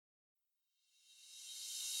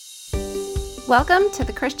Welcome to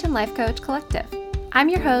the Christian Life Coach Collective. I'm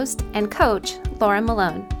your host and coach, Laura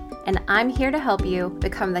Malone, and I'm here to help you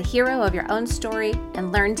become the hero of your own story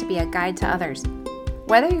and learn to be a guide to others.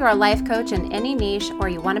 Whether you're a life coach in any niche or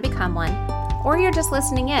you want to become one, or you're just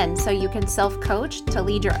listening in so you can self-coach to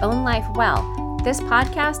lead your own life well, this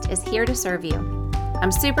podcast is here to serve you.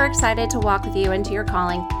 I'm super excited to walk with you into your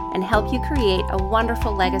calling and help you create a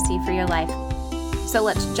wonderful legacy for your life. So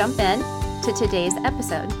let's jump in to today's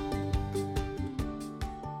episode.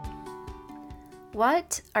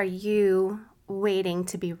 What are you waiting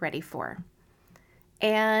to be ready for?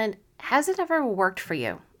 And has it ever worked for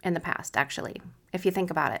you in the past, actually, if you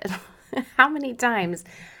think about it? How many times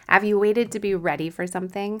have you waited to be ready for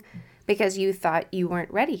something because you thought you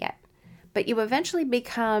weren't ready yet? But you eventually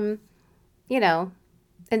become,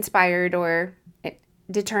 inspired or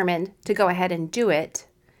determined to go ahead and do it.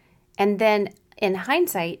 And then in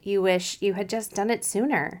hindsight, you wish you had just done it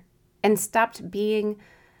sooner and stopped being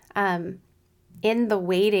in the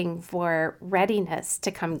waiting for readiness to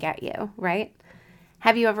come get you, right?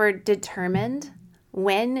 Have you ever determined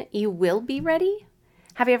when you will be ready?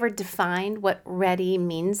 Have you ever defined what ready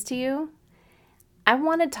means to you? I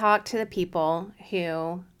want to talk to the people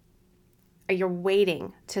who you're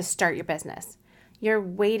waiting to start your business. You're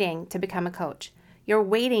waiting to become a coach. You're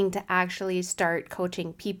waiting to actually start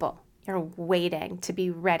coaching people. You're waiting to be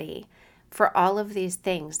ready for all of these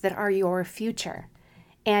things that are your future.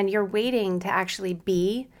 And you're waiting to actually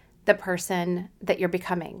be the person that you're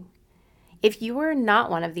becoming. If you are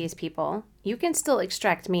not one of these people, you can still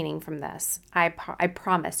extract meaning from this. I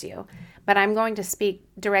promise you. But I'm going to speak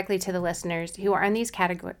directly to the listeners who are in these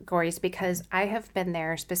categories because I have been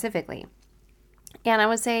there specifically. And I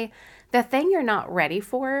would say the thing you're not ready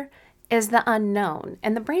for is the unknown.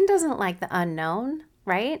 And the brain doesn't like the unknown,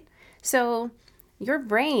 right? So your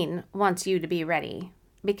brain wants you to be ready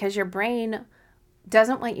because your brain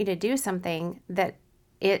doesn't want you to do something that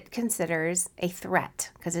it considers a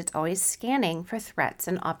threat because it's always scanning for threats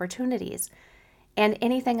and opportunities. And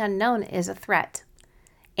anything unknown is a threat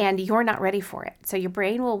and you're not ready for it. So your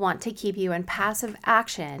brain will want to keep you in passive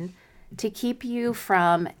action to keep you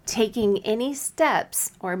from taking any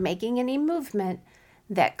steps or making any movement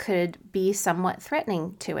that could be somewhat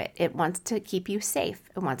threatening to it. It wants to keep you safe.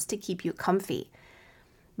 It wants to keep you comfy.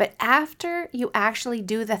 But after you actually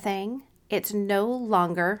do the thing, it's no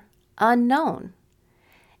longer unknown.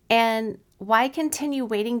 And why continue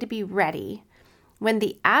waiting to be ready when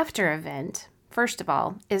the after event, first of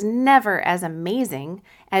all, is never as amazing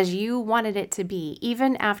as you wanted it to be,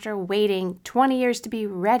 even after waiting 20 years to be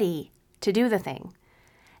ready to do the thing,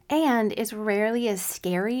 and is rarely as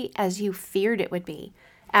scary as you feared it would be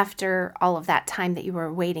after all of that time that you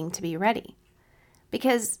were waiting to be ready?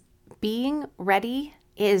 Because being ready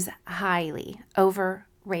is highly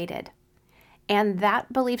overrated. And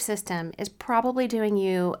that belief system is probably doing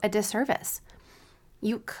you a disservice.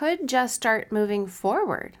 You could just start moving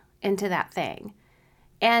forward into that thing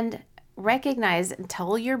and recognize and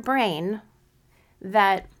tell your brain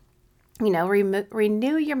that,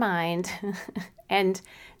 renew your mind and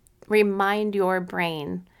remind your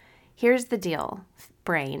brain, here's the deal,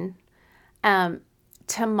 brain.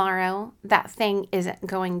 Tomorrow, that thing isn't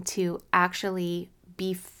going to actually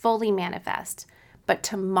be fully manifest. But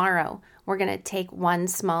tomorrow, we're going to take one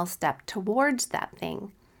small step towards that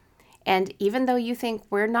thing. And even though you think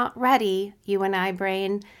we're not ready, you and I,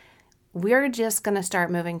 brain, we're just going to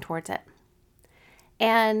start moving towards it.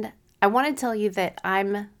 And I want to tell you that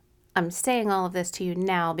I'm saying all of this to you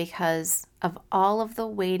now because of all of the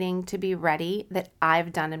waiting to be ready that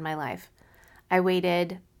I've done in my life. I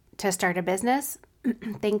waited to start a business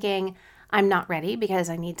thinking I'm not ready because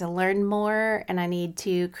I need to learn more and I need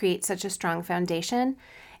to create such a strong foundation.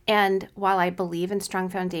 And while I believe in strong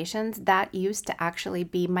foundations, that used to actually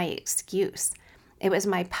be my excuse. It was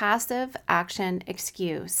my passive action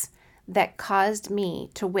excuse that caused me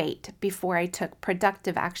to wait before I took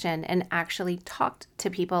productive action and actually talked to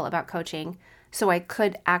people about coaching so I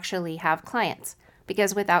could actually have clients.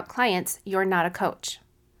 Because without clients, you're not a coach.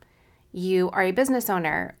 You are a business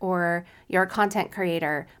owner or you're a content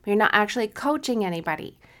creator, but you're not actually coaching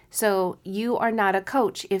anybody. So you are not a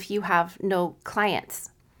coach if you have no clients.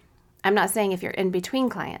 I'm not saying if you're in between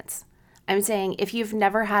clients. I'm saying if you've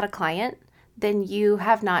never had a client, then you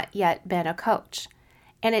have not yet been a coach.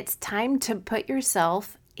 And it's time to put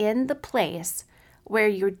yourself in the place where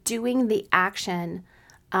you're doing the action,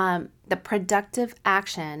 the productive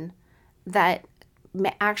action that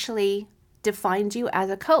actually defines you as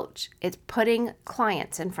a coach. It's putting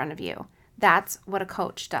clients in front of you. That's what a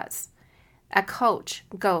coach does. A coach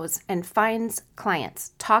goes and finds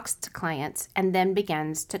clients, talks to clients, and then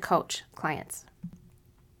begins to coach clients.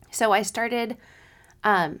 So I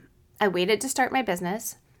waited to start my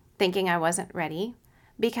business thinking I wasn't ready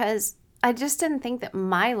because I just didn't think that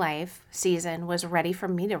my life season was ready for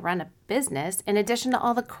me to run a business in addition to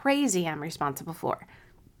all the crazy I'm responsible for.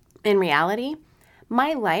 In reality,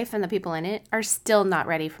 my life and the people in it are still not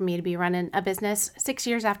ready for me to be running a business 6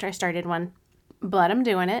 years after I started one, but I'm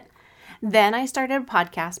doing it. Then I started a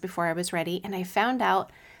podcast before I was ready, and I found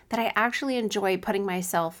out that I actually enjoy putting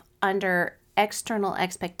myself under external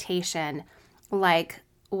expectation, like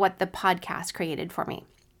what the podcast created for me.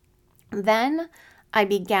 Then I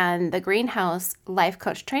began the Greenhouse Life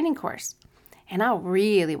Coach Training Course, and I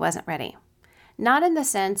really wasn't ready. Not in the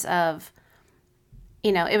sense of,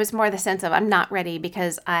 it was more the sense of I'm not ready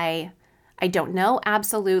because I don't know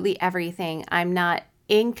absolutely everything. I'm not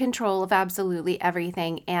in control of absolutely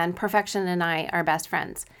everything, and perfection and I are best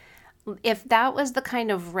friends. If that was the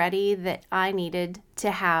kind of ready that I needed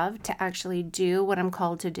to have to actually do what I'm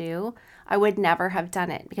called to do, I would never have done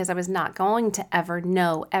it because I was not going to ever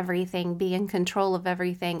know everything, be in control of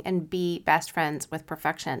everything, and be best friends with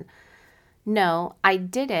perfection. No, I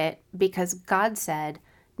did it because God said,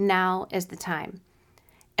 now is the time.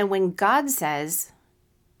 And when God says,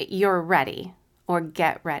 you're ready or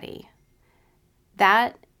get ready,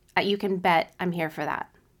 that you can bet I'm here for that.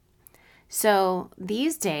 So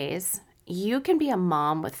these days, you can be a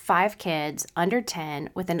mom with 5 kids under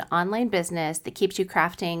 10 with an online business that keeps you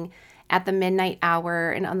crafting at the midnight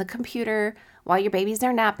hour and on the computer while your babies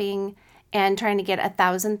are napping and trying to get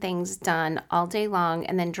 1,000 things done all day long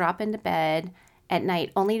and then drop into bed at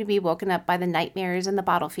night only to be woken up by the nightmares and the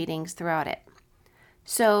bottle feedings throughout it.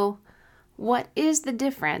 So what is the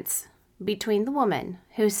difference between the woman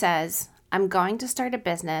who says, I'm going to start a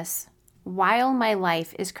business while my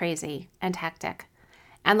life is crazy and hectic,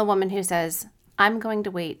 and the woman who says, I'm going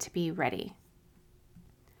to wait to be ready?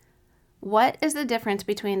 What is the difference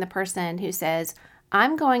between the person who says,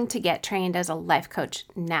 I'm going to get trained as a life coach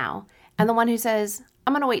now, and the one who says,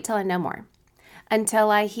 I'm going to wait till I know more,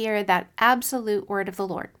 until I hear that absolute word of the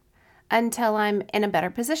Lord, until I'm in a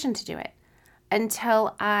better position to do it,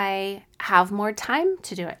 until I have more time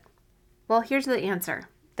to do it? Well, here's the answer.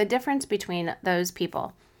 The difference between those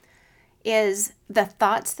people is the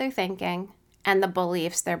thoughts they're thinking and the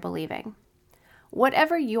beliefs they're believing.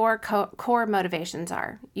 Whatever your core motivations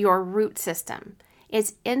are, your root system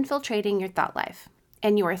is infiltrating your thought life,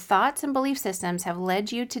 and your thoughts and belief systems have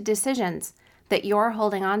led you to decisions that you're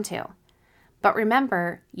holding on to. But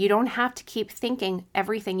remember, you don't have to keep thinking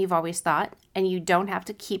everything you've always thought, and you don't have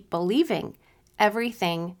to keep believing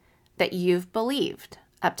everything that you've believed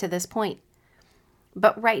up to this point.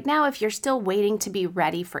 But right now, if you're still waiting to be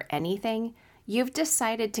ready for anything, you've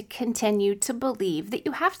decided to continue to believe that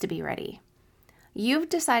you have to be ready. You've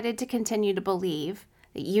decided to continue to believe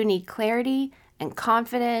that you need clarity and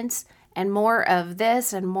confidence and more of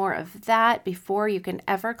this and more of that before you can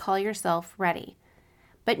ever call yourself ready.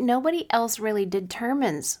 But nobody else really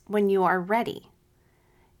determines when you are ready.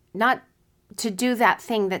 Not to do that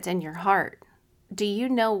thing that's in your heart. Do you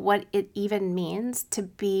know what it even means to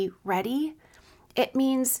be ready? It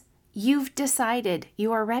means you've decided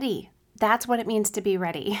you are ready. That's what it means to be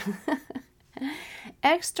ready.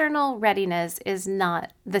 External readiness is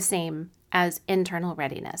not the same as internal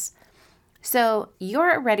readiness. So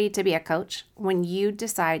you're ready to be a coach when you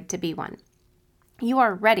decide to be one. You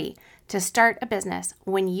are ready to start a business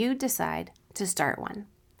when you decide to start one.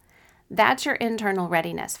 That's your internal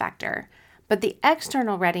readiness factor. But the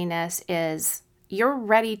external readiness is you're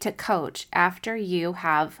ready to coach after you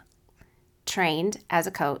have trained as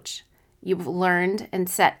a coach, you've learned and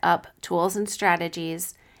set up tools and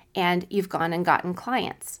strategies, and you've gone and gotten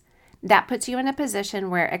clients. That puts you in a position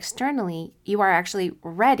where externally you are actually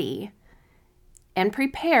ready and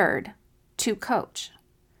prepared to coach.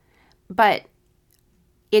 But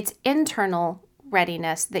it's internal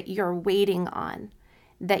readiness that you're waiting on,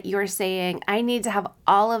 that you're saying, I need to have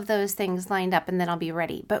all of those things lined up and then I'll be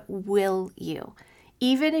ready. But will you?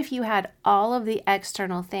 Even if you had all of the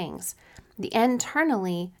external things,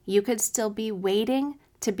 internally, you could still be waiting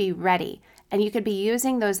to be ready. And you could be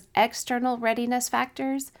using those external readiness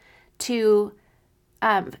factors to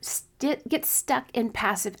get stuck in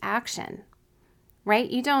passive action, right?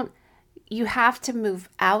 You have to move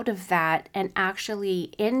out of that and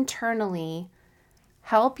actually internally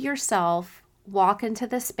help yourself walk into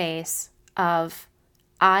the space of,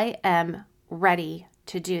 I am ready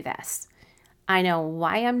to do this. I know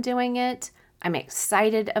why I'm doing it. I'm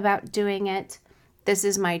excited about doing it. This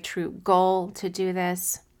is my true goal to do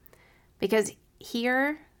this. Because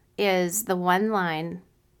here is the one line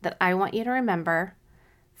that I want you to remember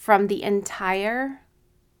from the entire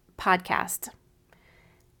podcast.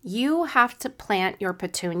 You have to plant your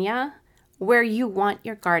petunia where you want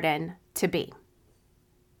your garden to be.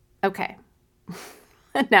 Okay.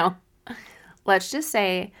 Now, let's just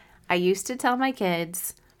say I used to tell my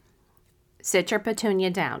kids, sit your petunia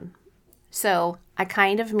down. So I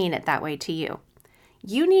kind of mean it that way to you.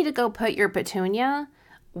 You need to go put your petunia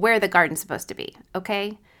where the garden's supposed to be,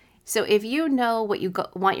 okay? So if you know what you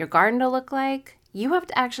want your garden to look like, you have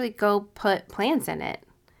to actually go put plants in it.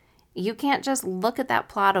 You can't just look at that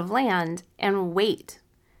plot of land and wait.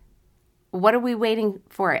 What are we waiting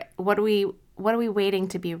for? What are we waiting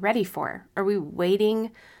to be ready for? Are we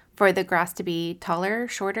waiting for the grass to be taller,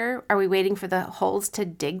 shorter? Are we waiting for the holes to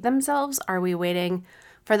dig themselves? Are we waiting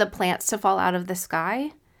for the plants to fall out of the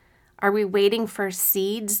sky? Are we waiting for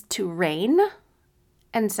seeds to rain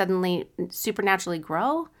and suddenly supernaturally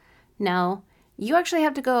grow? No, you actually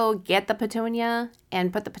have to go get the petunia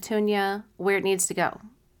and put the petunia where it needs to go.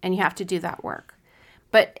 And you have to do that work.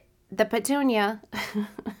 But the petunia,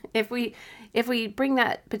 if we bring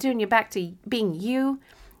that petunia back to being you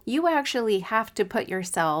actually have to put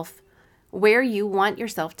yourself where you want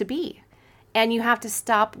yourself to be. And you have to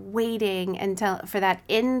stop waiting for that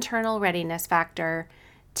internal readiness factor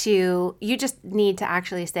you just need to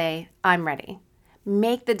actually say, I'm ready.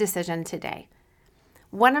 Make the decision today.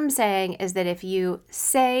 What I'm saying is that if you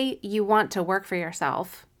say you want to work for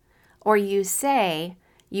yourself, or you say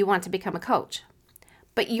you want to become a coach,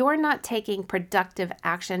 but you're not taking productive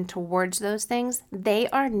action towards those things, they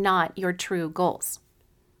are not your true goals.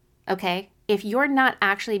 Okay? If you're not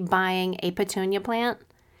actually buying a petunia plant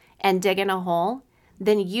and digging a hole,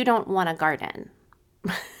 then you don't want a garden.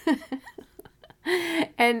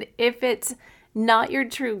 And if it's not your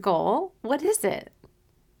true goal, what is it?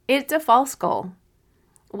 It's a false goal.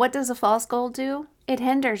 What does a false goal do? It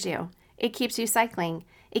hinders you. It keeps you cycling.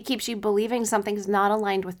 It keeps you believing something's not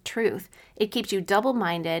aligned with truth. It keeps you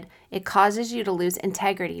double-minded. It causes you to lose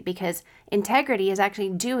integrity because integrity is actually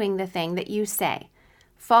doing the thing that you say.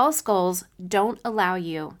 False goals don't allow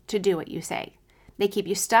you to do what you say. They keep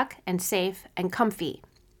you stuck and safe and comfy,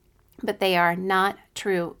 but they are not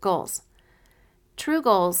true goals. True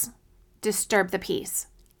goals disturb the peace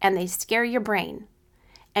and they scare your brain.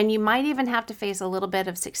 And you might even have to face a little bit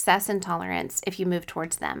of success intolerance if you move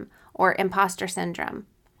towards them, or imposter syndrome.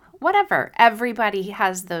 Whatever. Everybody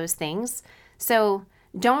has those things. So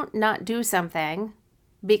don't not do something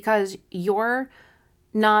because you're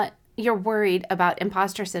worried about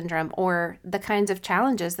imposter syndrome or the kinds of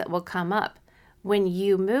challenges that will come up when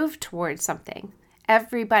you move towards something.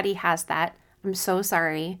 Everybody has that. I'm so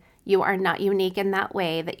sorry. You are not unique in that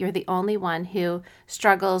way, that you're the only one who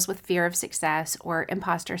struggles with fear of success or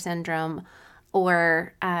imposter syndrome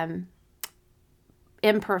or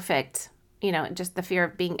imperfect, just the fear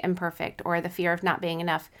of being imperfect or the fear of not being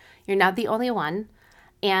enough. You're not the only one.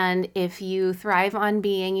 And if you thrive on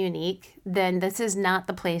being unique, then this is not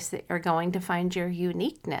the place that you're going to find your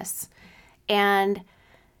uniqueness. And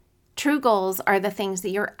true goals are the things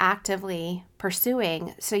that you're actively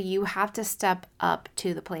pursuing, so you have to step up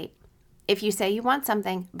to the plate. If you say you want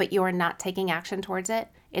something, but you are not taking action towards it,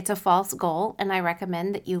 it's a false goal, and I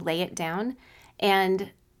recommend that you lay it down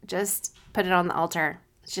and just put it on the altar.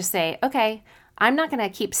 Just say, okay, I'm not going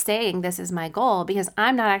to keep saying this is my goal because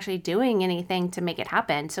I'm not actually doing anything to make it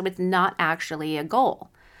happen, so it's not actually a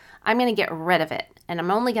goal. I'm going to get rid of it, and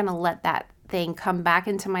I'm only going to let that thing come back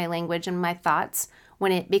into my language and my thoughts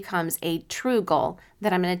when it becomes a true goal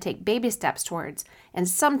that I'm going to take baby steps towards, and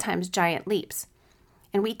sometimes giant leaps.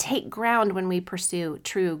 And we take ground when we pursue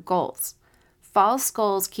true goals. False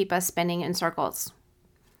goals keep us spinning in circles.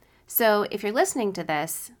 So if you're listening to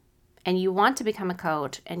this and you want to become a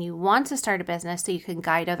coach and you want to start a business so you can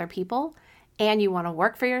guide other people and you want to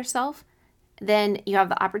work for yourself, then you have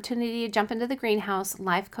the opportunity to jump into the Greenhouse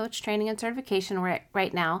Life Coach Training and Certification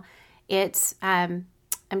right now. It's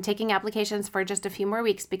I'm taking applications for just a few more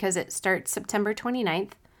weeks because it starts September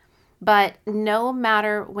 29th. But no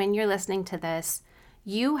matter when you're listening to this,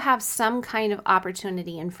 you have some kind of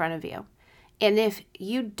opportunity in front of you. And if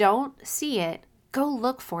you don't see it, go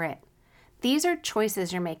look for it. These are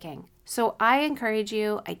choices you're making. So I encourage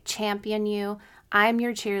you, I champion you. I'm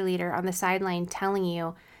your cheerleader on the sideline telling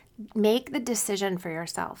you, make the decision for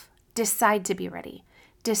yourself. Decide to be ready.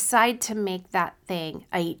 Decide to make that thing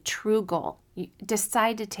a true goal.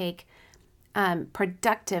 Decide to take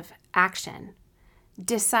productive action.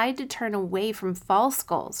 Decide to turn away from false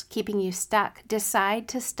goals, keeping you stuck. Decide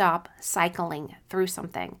to stop cycling through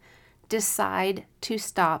something. Decide to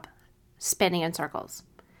stop spinning in circles.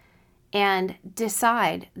 and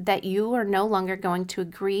decide that you are no longer going to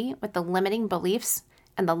agree with the limiting beliefs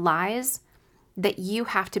and the lies, that you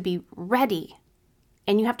have to be ready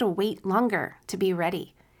and you have to wait longer to be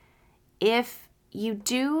ready. If you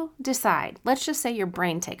do decide, let's just say your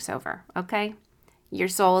brain takes over, okay? Your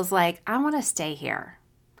soul is like, I want to stay here.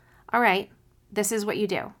 All right, this is what you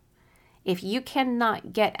do. If you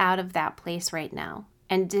cannot get out of that place right now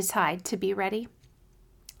and decide to be ready,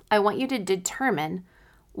 I want you to determine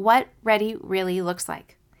what ready really looks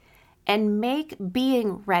like and make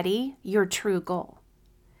being ready your true goal.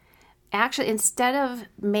 Actually, instead of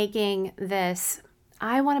making this,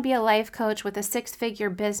 I want to be a life coach with a 6-figure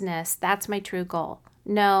business, that's my true goal.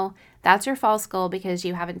 No, that's your false goal because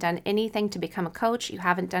you haven't done anything to become a coach. You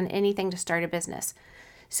haven't done anything to start a business.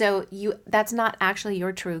 So that's not actually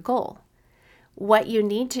your true goal. What you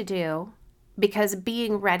need to do, because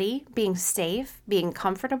being ready, being safe, being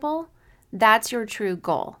comfortable, that's your true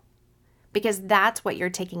goal, because that's what you're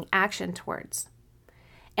taking action towards.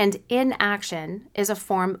 And inaction is a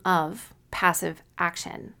form of passive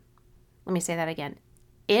action. Let me say that again.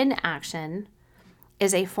 Inaction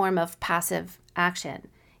is a form of passive action.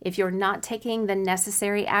 If you're not taking the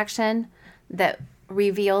necessary action that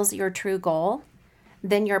reveals your true goal,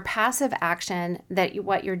 then your passive action,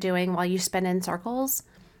 what you're doing while you spin in circles,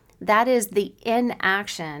 that is the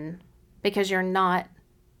inaction, because you're not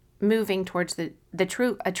moving towards a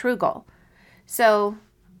true goal. So,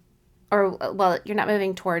 you're not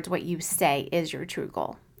moving towards what you say is your true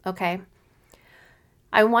goal, okay?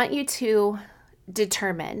 I want you to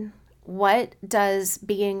determine, what does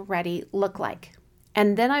being ready look like?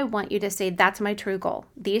 And then I want you to say, that's my true goal.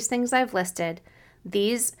 These things I've listed,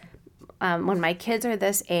 when my kids are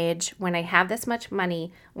this age, when I have this much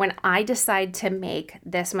money, when I decide to make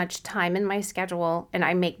this much time in my schedule and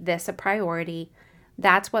I make this a priority,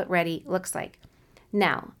 that's what ready looks like.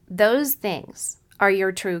 Now, those things are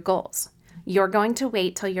your true goals. You're going to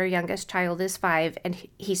wait till your youngest child is 5 and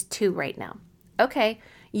he's 2 right now. Okay,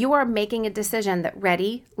 you are making a decision that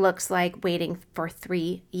ready looks like waiting for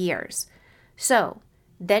 3 years. So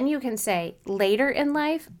then you can say, later in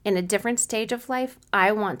life, in a different stage of life,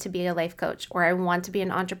 I want to be a life coach or I want to be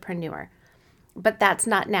an entrepreneur. But that's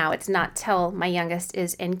not now. It's not till my youngest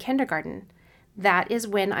is in kindergarten. That is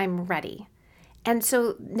when I'm ready. And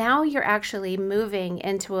so now you're actually moving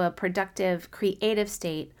into a productive, creative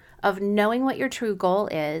state of knowing what your true goal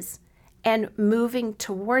is and moving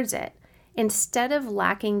towards it, instead of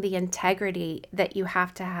lacking the integrity that you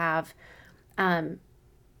have to have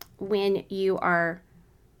when you are,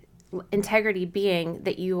 integrity being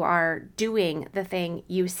that you are doing the thing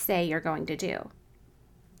you say you're going to do.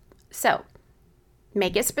 So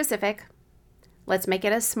make it specific. Let's make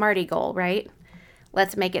it a SMARTY goal, right?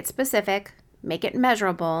 Let's make it specific, make it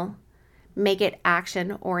measurable, make it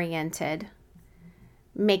action-oriented,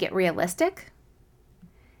 make it realistic,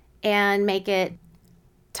 and make it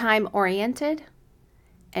time-oriented,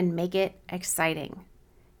 and make it exciting.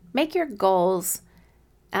 Make your goals,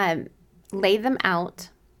 lay them out,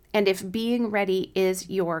 and if being ready is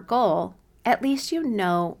your goal, at least you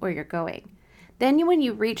know where you're going. Then when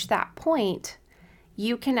you reach that point,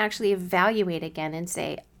 you can actually evaluate again and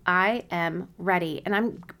say, I am ready. And I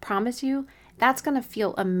promise you, that's going to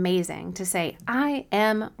feel amazing to say, I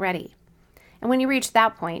am ready. And when you reach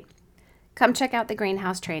that point, come check out the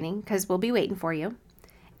Greenhouse training, because we'll be waiting for you.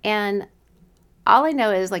 And all I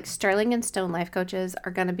know is, like, Sterling and Stone life coaches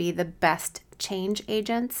are going to be the best change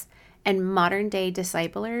agents and modern day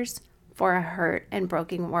disciplers for a hurt and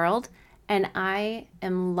broken world. And I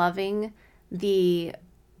am loving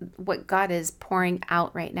what God is pouring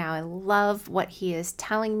out right now. I love what He is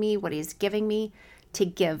telling me, what He's giving me to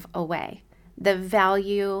give away. The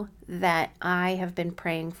value that I have been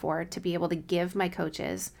praying for to be able to give my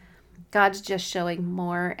coaches, God's just showing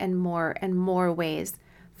more and more and more ways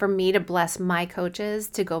for me to bless my coaches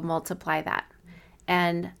to go multiply that.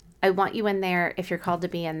 And I want you in there. If you're called to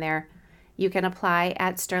be in there, you can apply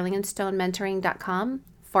at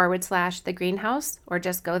sterlingandstonementoring.com/the greenhouse, or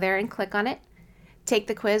just go there and click on it. Take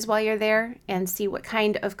the quiz while you're there and see what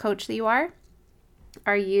kind of coach that you are.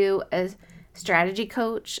 Are you a strategy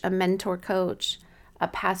coach, a mentor coach, a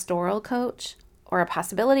pastoral coach, or a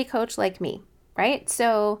possibility coach like me, right?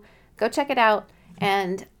 So go check it out,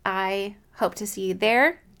 and I hope to see you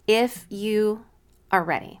there if you are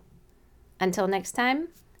ready. Until next time,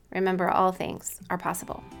 remember, all things are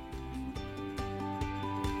possible.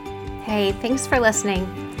 Hey, thanks for listening.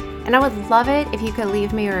 And I would love it if you could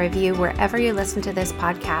leave me a review wherever you listen to this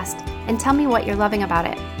podcast and tell me what you're loving about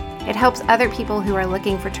it. It helps other people who are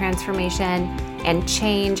looking for transformation and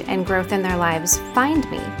change and growth in their lives find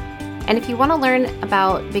me. And if you want to learn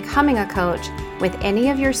about becoming a coach with any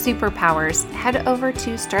of your superpowers, head over to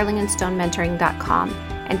sterlingandstonementoring.com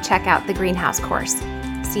and check out the Greenhouse course.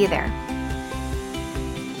 See you there.